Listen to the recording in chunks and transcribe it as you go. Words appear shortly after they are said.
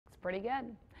pretty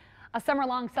good. A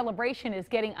summer-long celebration is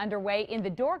getting underway in the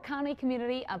Door County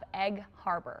community of Egg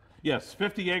Harbor. Yes,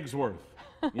 50 eggs worth.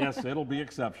 Yes, it'll be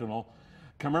exceptional.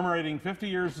 Commemorating 50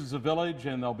 years as a village,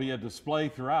 and there'll be a display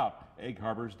throughout Egg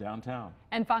Harbor's downtown.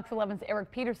 And Fox 11's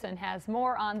Eric Peterson has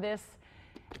more on this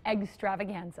egg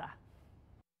extravaganza.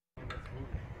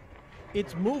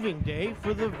 It's moving day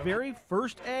for the very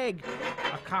first egg.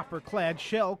 A copper-clad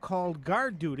shell called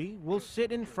guard duty will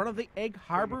sit in front of the Egg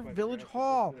Harbor Village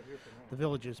Hall. The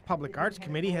village's Public Arts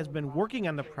Committee has been working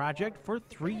on the project for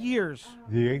 3 years.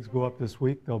 The eggs go up this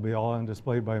week. They'll be all on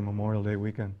display by Memorial Day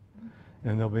weekend.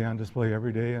 And they'll be on display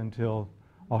every day until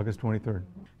August 23rd.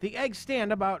 The eggs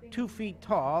stand about 2 feet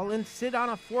tall and sit on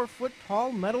a 4-foot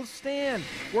tall metal stand.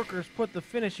 Workers put the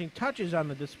finishing touches on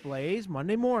the displays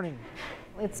Monday morning.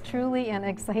 It's truly an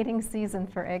exciting season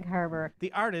for Egg Harbor.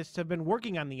 The artists have been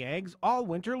working on the eggs all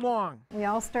winter long. We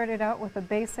all started out with a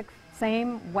basic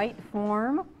same white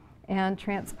form and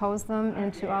transposed them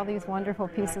into all these wonderful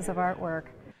pieces of artwork.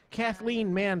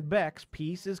 Kathleen Mann-Beck's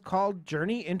piece is called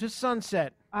Journey into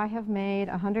Sunset. I have made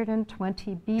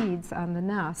 120 beads on the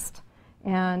nest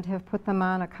and have put them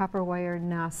on a copper wire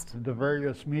nest. The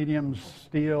various mediums,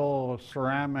 steel,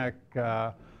 ceramic,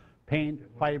 paint,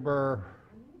 fiber.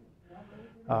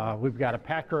 We've got a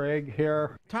packer egg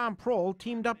here. Tom Prohl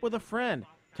teamed up with a friend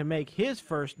to make his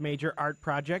first major art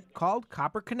project called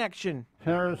Copper Connection.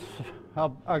 There's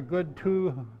a good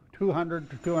 200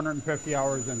 to 250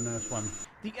 hours in this one.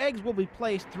 The eggs will be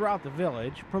placed throughout the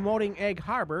village, promoting Egg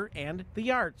Harbor and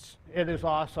the arts. It is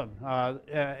awesome,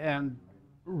 and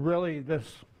really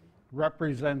this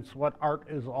represents what art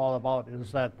is all about,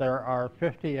 is that there are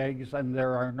 50 eggs and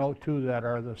there are no two that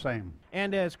are the same.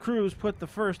 And as crews put the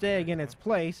first egg in its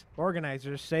place,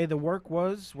 organizers say the work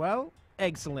was, well,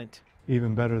 excellent.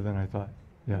 Even better than I thought.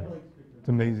 Yeah, it's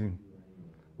amazing.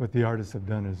 What the artists have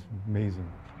done is amazing.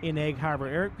 In Egg Harbor,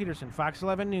 Eric Peterson, Fox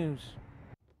 11 News.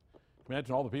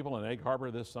 Imagine all the people in Egg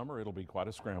Harbor this summer. It'll be quite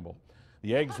a scramble.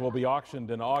 The eggs will be auctioned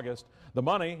in August. The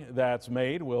money that's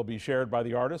made will be shared by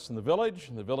the artists in the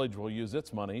village. The village will use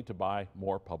its money to buy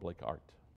more public art.